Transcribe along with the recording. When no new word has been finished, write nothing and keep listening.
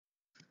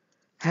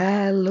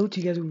Hello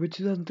to you guys, we're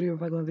 2003 or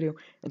 5 video,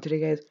 and today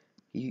guys,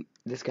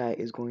 this guy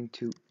is going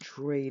to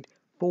trade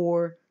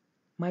for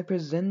my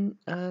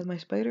my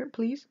spider,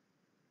 please.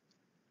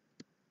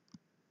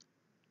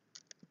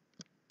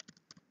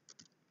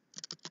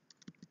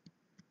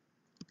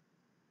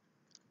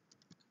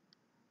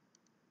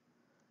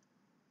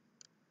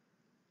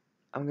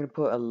 I'm gonna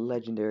put a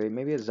legendary,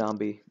 maybe a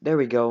zombie. There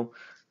we go.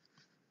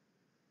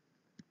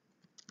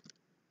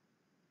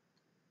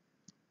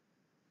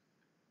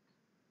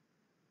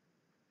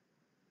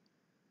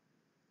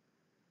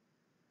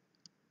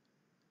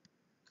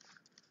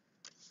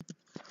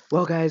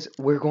 Well guys,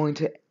 we're going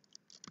to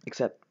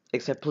accept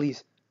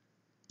please.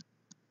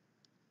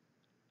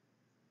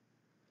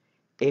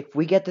 If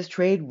we get this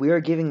trade, we are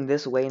giving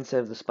this away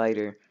instead of the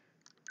spider.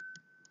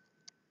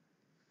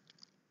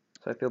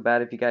 So I feel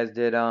bad if you guys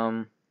did,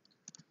 come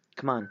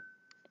on.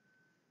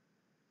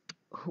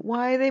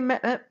 Why are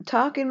they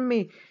talking to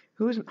me?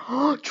 Who's,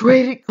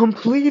 trading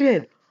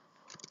completed!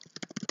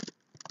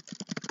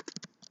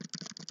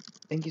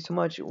 Thank you so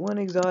much. One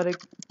exotic.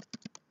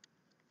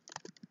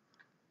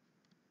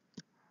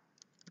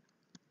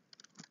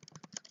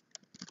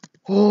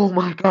 Oh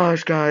my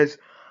gosh, guys.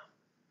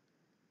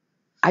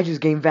 I just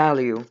gained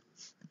value.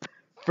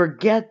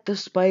 Forget the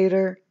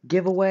spider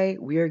giveaway.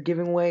 We are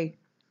giving away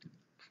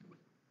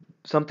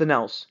something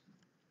else.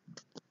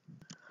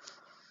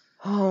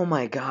 Oh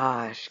my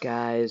gosh,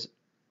 guys.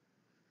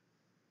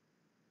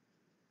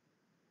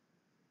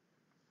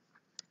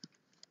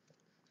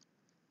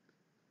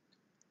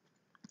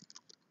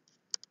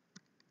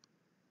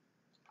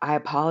 I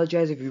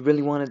apologize if you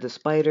really wanted the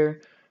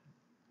spider,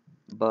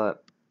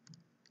 but,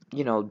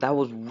 you know, that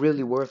was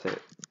really worth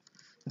it.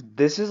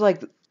 This is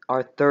like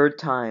our third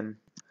time.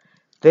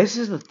 This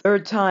is the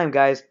third time,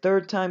 guys.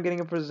 Third time getting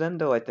a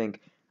Freezendo, I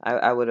think.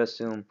 I would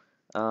assume.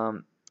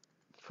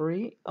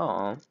 Free?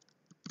 Oh.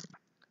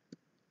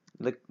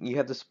 Look, you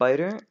have the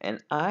spider,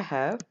 and I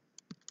have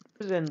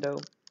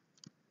Freezendo.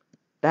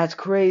 That's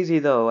crazy,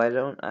 though. I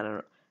don't,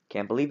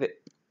 can't believe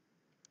it.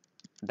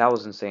 That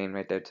was insane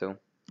right there, too.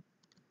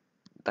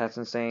 That's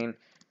insane.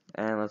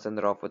 And let's end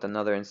it off with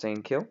another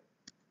insane kill.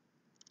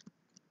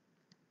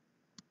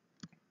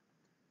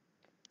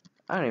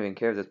 I don't even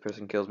care if this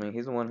person kills me.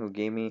 He's the one who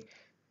gave me...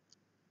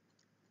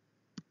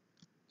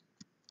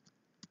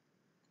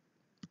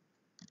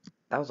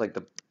 That was like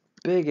the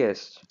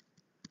biggest...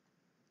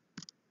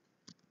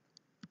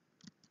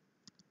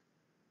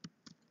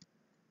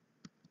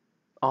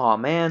 Aw,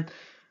 man.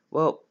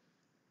 Well,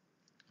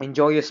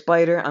 enjoy your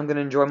spider. I'm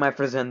gonna enjoy my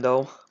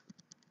Freezendo.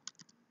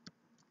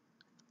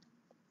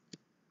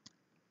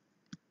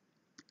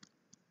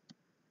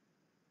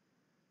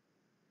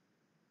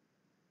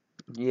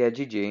 Yeah,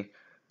 GG.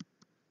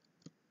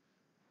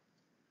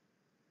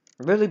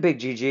 Really big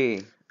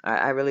GG.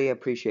 I really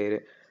appreciate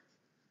it.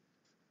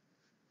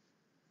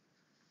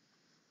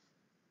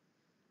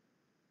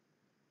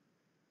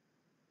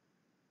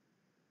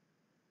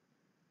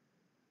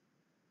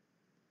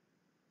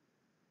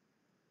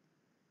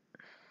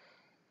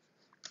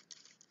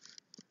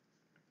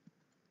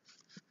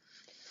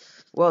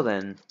 Well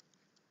then.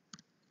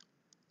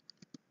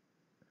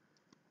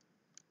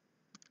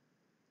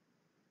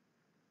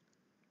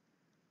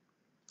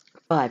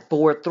 5,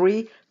 4,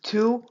 3,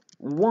 2,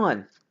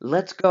 1.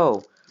 Let's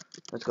go.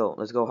 Let's go.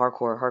 Let's go.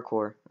 Hardcore.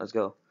 Hardcore. Let's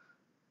go.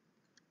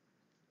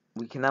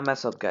 We cannot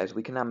mess up, guys.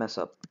 We cannot mess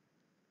up.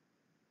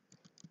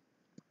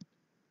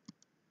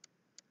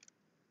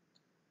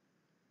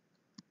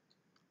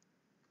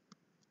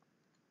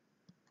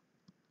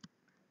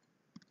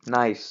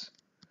 Nice.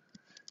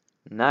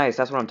 Nice.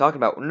 That's what I'm talking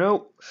about.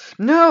 No.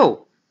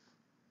 No!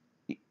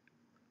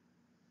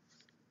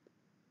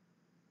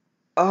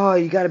 Oh,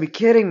 you gotta be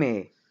kidding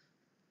me.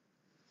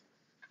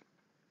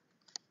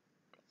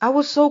 I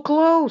was so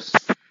close.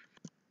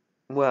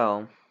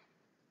 Well.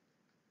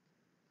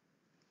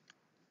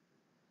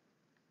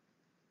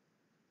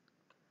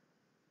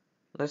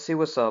 Let's see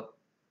what's up.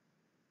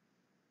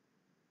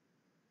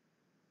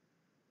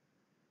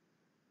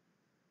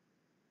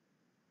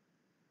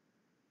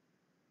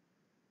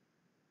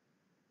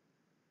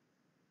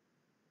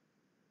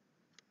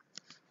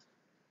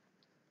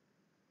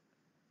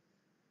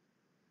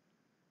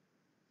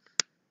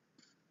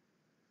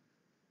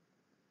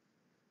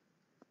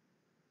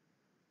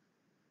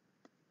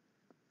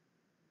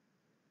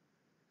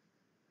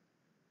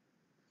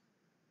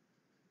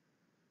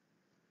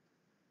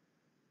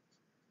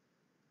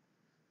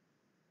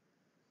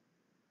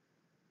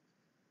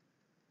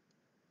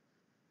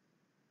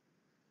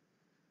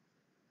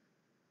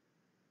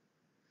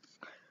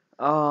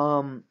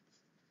 Um.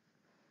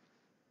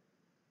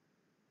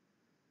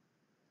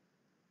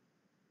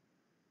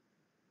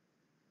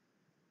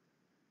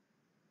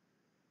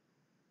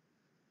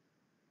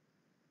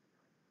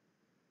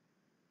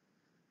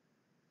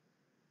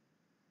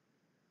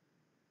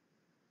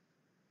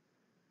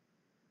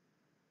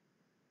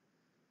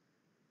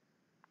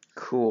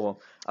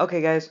 Cool.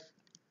 Okay, guys.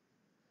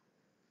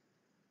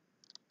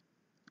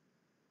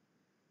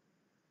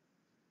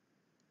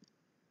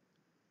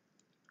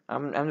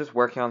 I'm just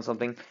working on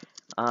something.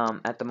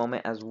 at the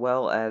moment, as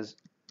well as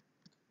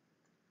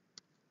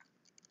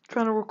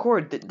trying to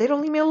record. They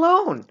don't leave me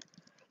alone.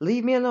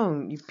 Leave me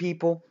alone, you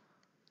people.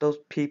 Those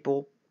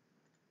people.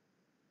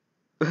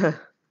 I'm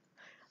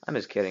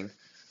just kidding.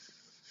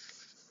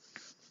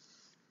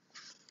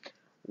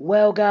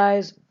 Well,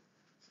 guys,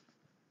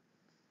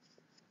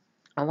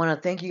 I want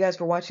to thank you guys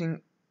for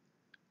watching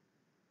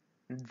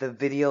the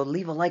video.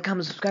 Leave a like,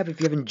 comment, subscribe if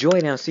you have enjoyed,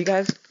 and I'll see you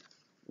guys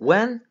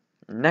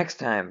next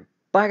time.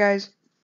 Bye, guys.